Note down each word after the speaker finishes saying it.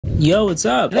Yo, what's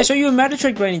up? Can I show you a magic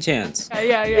trick by any chance?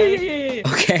 Yeah.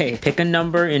 Okay, pick a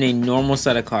number in a normal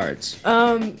set of cards.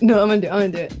 No, I'm gonna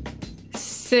do it.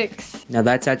 6. Now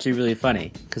that's actually really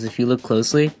funny, because if you look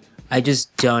closely, I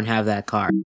just don't have that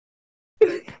card.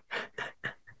 I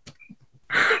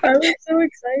was so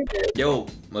excited. Yo,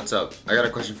 what's up? I got a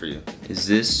question for you. Is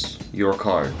this your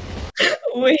card?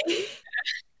 Wait.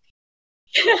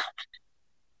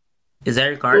 Is that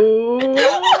your card?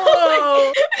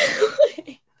 Whoa.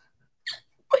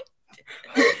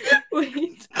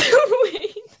 Wait.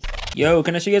 Yo,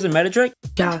 can I show you guys a meta trick?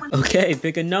 Yeah. Okay,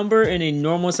 pick a number in a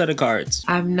normal set of cards.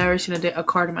 I've never seen a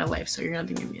card in my life, so you're gonna have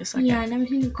to give me a second. Yeah, I never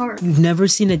seen a card. You've never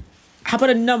seen a... How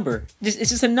about a number? It's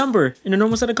just a number in a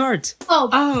normal set of cards.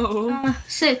 Oh.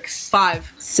 6.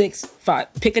 5. 6, 5.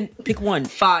 Pick one.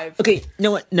 5. Okay, you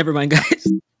know what? Never mind, guys.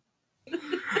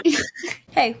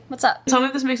 Hey, what's up? Tell me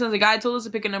if this makes sense. The guy told us to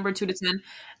pick a number 2 to 10,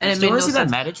 and it Do you made no want to see that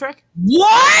sense. meta trick?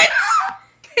 What?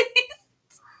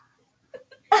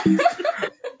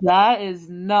 That is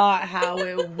not how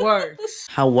it works.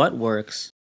 How what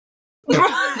works?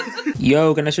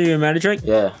 Yo, can I show you a meta trick?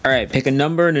 Yeah, Alright, pick a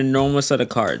number in a normal set of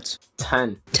cards.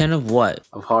 10 10 of what?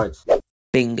 of hearts.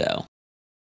 Bingo.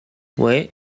 Wait.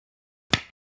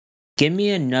 Give me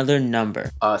another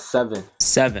number. 7.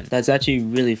 7. That's actually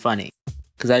really funny.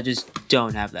 Because I just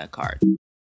don't have that card.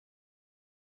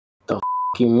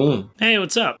 You mean? Hey,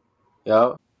 what's up?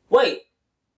 Yo, Wait.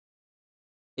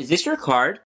 Is this your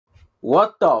card?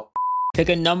 what the? Pick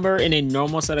a number in a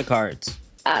normal set of cards.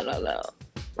 I don't know.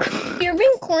 You're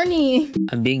being corny.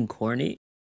 I'm being corny?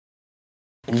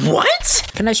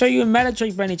 What? Can I show you a meta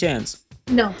trick by any chance?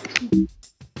 No.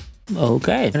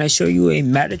 Okay. Can I show you a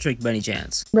meta trick by any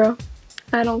chance? Bro,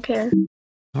 I don't care.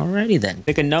 Alrighty then.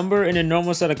 Pick a number in a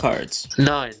normal set of cards.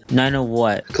 9 9 of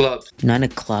what? clubs. 9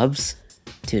 of clubs?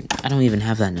 Dude, I don't even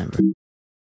have that number.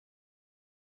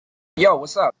 Yo,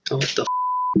 what's up? What the?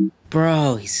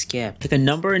 Bro, he skipped. Pick a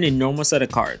number in a normal set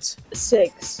of cards.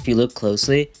 6. If you look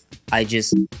closely, I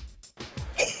just...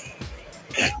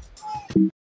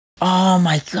 Oh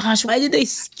my gosh, why did they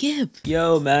skip?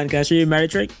 Yo, man, can I show you a meta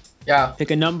trick? Yeah. Pick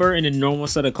a number in a normal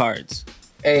set of cards.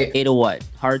 8. 8 of what?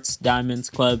 Hearts, diamonds,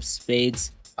 clubs,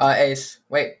 spades. Ace.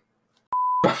 Wait.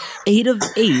 8 of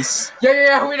ace?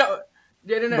 Yeah. We don't.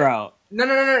 Yeah, no. Bro.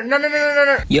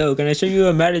 No. Yo, can I show you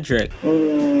a meta trick?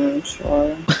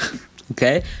 Sure.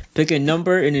 Okay, pick a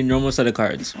number in a normal set of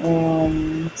cards.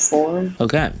 4.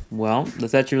 Okay, well,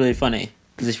 that's actually really funny.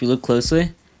 Because if you look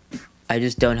closely, I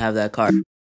just don't have that card.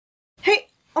 Hey,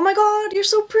 oh my god, you're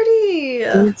so pretty.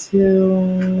 Me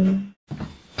too.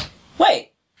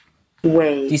 Wait, do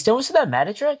Wait. you still want to see that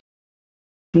meta trick?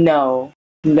 No.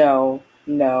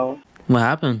 What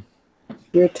happened?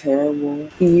 You're terrible.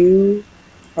 You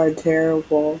are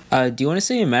terrible. Do you want to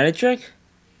see a meta trick?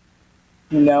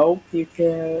 Nope, you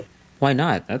can't. Why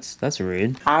not? That's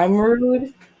rude. I'm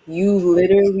rude. You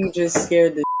literally just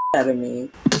scared the out of me.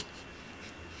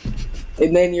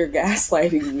 And then you're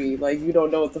gaslighting me like you don't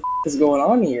know what the is going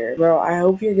on here. Bro, I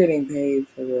hope you're getting paid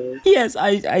for this. Yes,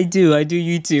 I do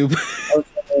YouTube.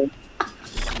 Okay.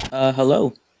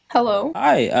 Hello. Hello.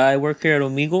 Hi, I work here at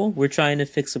Omegle. We're trying to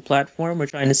fix a platform. We're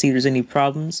trying to see if there's any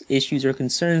problems, issues, or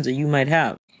concerns that you might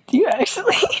have. Do you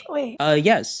actually? Wait.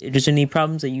 Yes. If there's any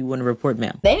problems that you want to report,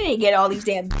 ma'am. They need to get all these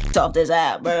damn off this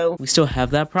app, bro. We still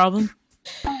have that problem?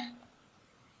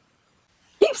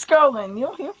 Keep scrolling.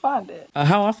 You'll find it.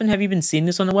 How often have you been seeing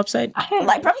this on the website?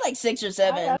 Like, probably like 6 or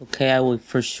 7. Okay, I will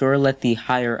for sure let the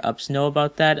higher ups know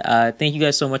about that. Thank you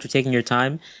guys so much for taking your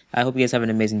time. I hope you guys have an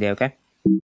amazing day, okay?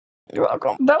 You're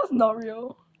welcome. That was not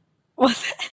real. Was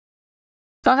it?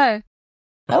 Oh, hey.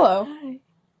 Hello.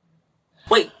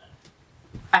 Wait,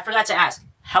 I forgot to ask.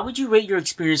 How would you rate your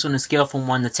experience on a scale from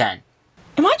 1 to 10?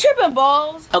 Am I tripping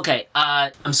balls? Okay,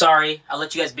 I'm sorry. I'll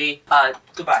let you guys be.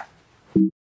 Goodbye.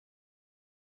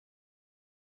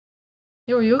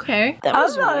 Yo, are you okay? That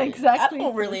was not rude. exactly I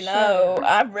don't really for know. sure.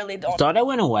 I really don't. Thought I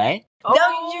went away?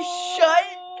 No, you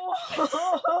shut.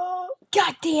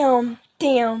 God damn.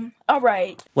 Damn. All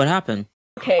right. What happened?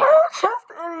 Okay. What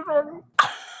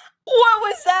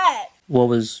was that? What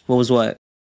was what?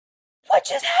 What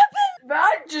just happened?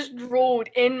 That just rolled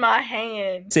in my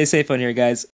hand. Stay safe on here,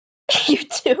 guys. You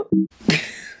too.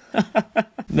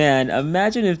 Man,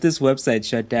 imagine if this website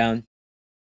shut down.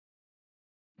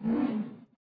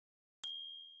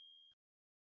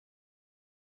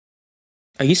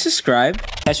 Are you subscribed?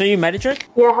 Can I show you a meta trick?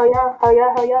 Yeah,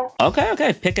 hell yeah.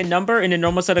 Okay. Pick a number in a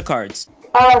normal set of cards.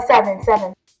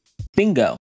 7.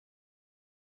 Bingo.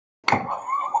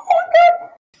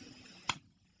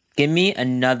 Give me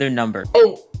another number.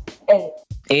 8.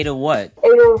 8 of what?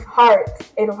 8 of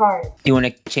hearts. 8 of hearts. Do you want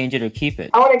to change it or keep it?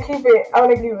 I want to keep it. I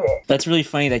want to keep it. That's really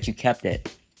funny that you kept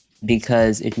it.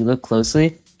 Because if you look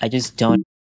closely, I just don't.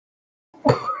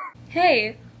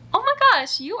 Hey, oh my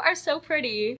gosh, you are so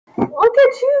pretty. Look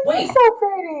at you. Wait. You're so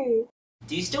pretty.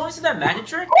 Do you still want to see that magic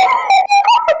trick?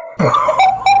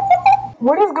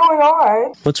 What is going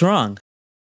on? What's wrong?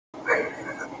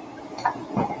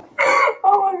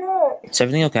 Oh my god. Is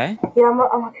everything okay? Yeah, I'm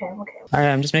okay. I'm okay. Alright,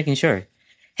 I'm just making sure.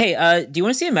 Hey, do you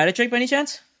want to see a magic trick by any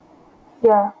chance?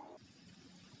 Yeah.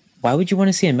 Why would you want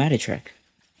to see a magic trick?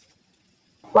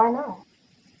 Why not?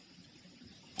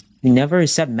 We never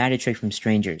accept magic trick from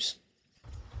strangers.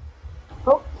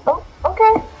 Oh,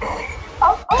 okay.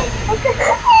 Okay.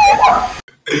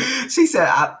 She said,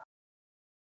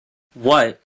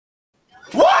 What?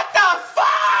 What the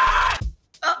fuck?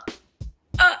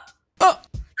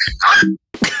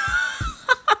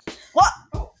 What?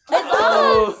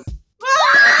 Oh.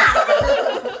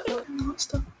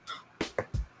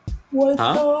 What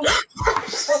Huh?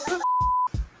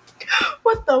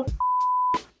 What the?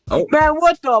 Oh. Man,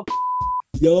 what the?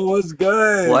 Yo, what's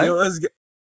good? What? Yo, what's good?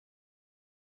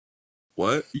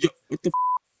 What? Yo, what the?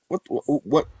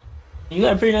 What? You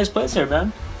got a pretty nice place there,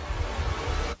 man.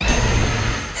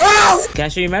 Can I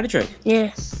show you a magic trick?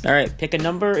 Yes. Alright, pick a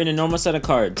number in a normal set of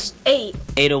cards. 8.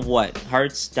 8 of what?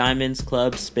 Hearts, diamonds,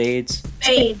 clubs, spades?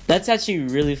 8. That's actually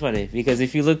really funny, because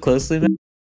if you look closely, man,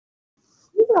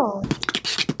 No.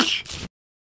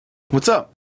 What's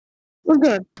up? We're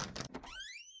good.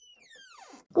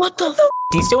 What the?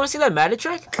 do you still want to see that magic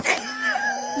trick?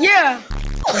 Yeah.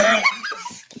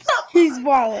 He's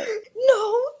wild.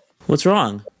 No. What's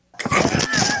wrong?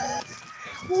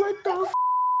 What the?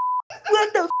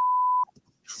 What the?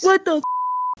 What the?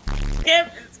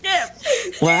 Skip.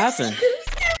 What happened?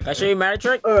 Can I show you a magic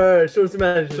trick? Show us the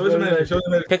magic. Show us the magic. Show us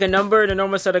the magic. Pick a number in a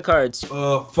normal set of cards.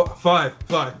 5. 5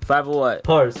 of what?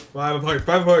 Hearts. 5 of hearts.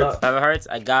 5 of hearts. 5 of hearts?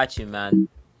 I got you, man.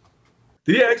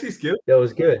 Did he actually skip? That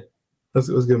was good. It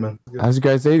was good, man. How's your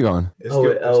guys' day going? It's Oh,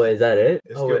 good. is that it?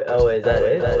 It's good. Is that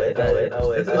it?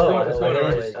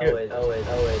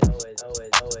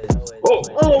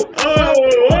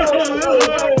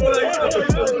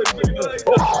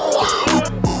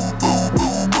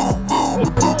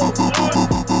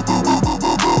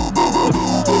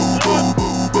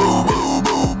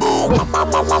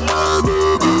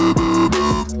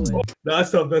 That's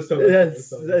tough.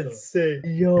 That's sick.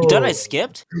 Yo. You thought I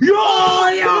skipped?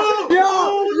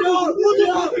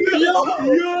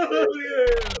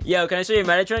 Yo, can I show you a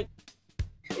magic trick?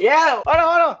 Yeah. Hold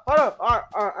on.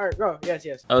 All right, go.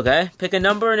 Yes. Okay. Pick a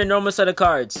number in a normal set of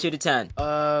cards. 2 to 10.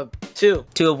 2.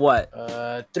 2 of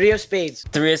what? 3 of spades.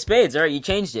 3 of spades. Alright, you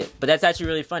changed it. But that's actually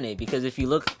really funny, because if you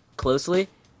look closely,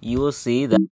 you will see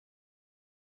that.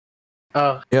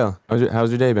 Oh, Yeah. How's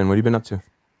your day been? What have you been up to?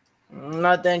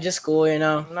 nothing. Just school, you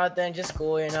know. What the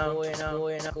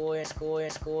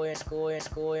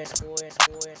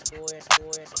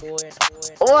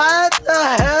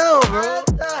hell, bro? What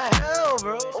the hell,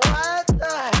 bro? What the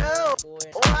hell?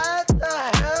 What the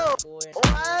hell?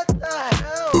 What the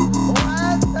hell?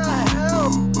 What the hell?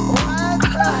 What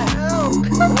the hell?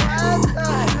 What the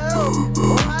hell?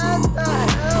 What the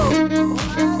hell?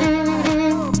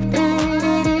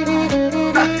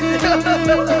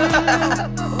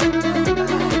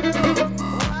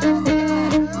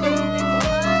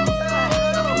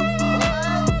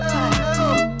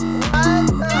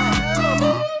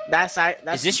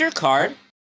 That's Is this your card?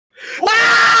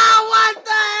 Wow! What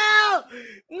the hell?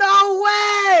 No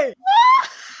way!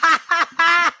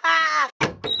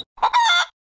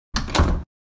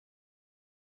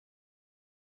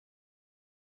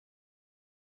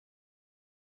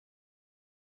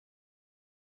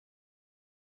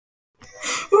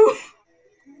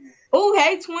 Oh,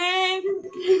 hey, twin.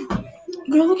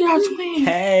 Girl, look at our twin.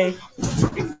 Hey.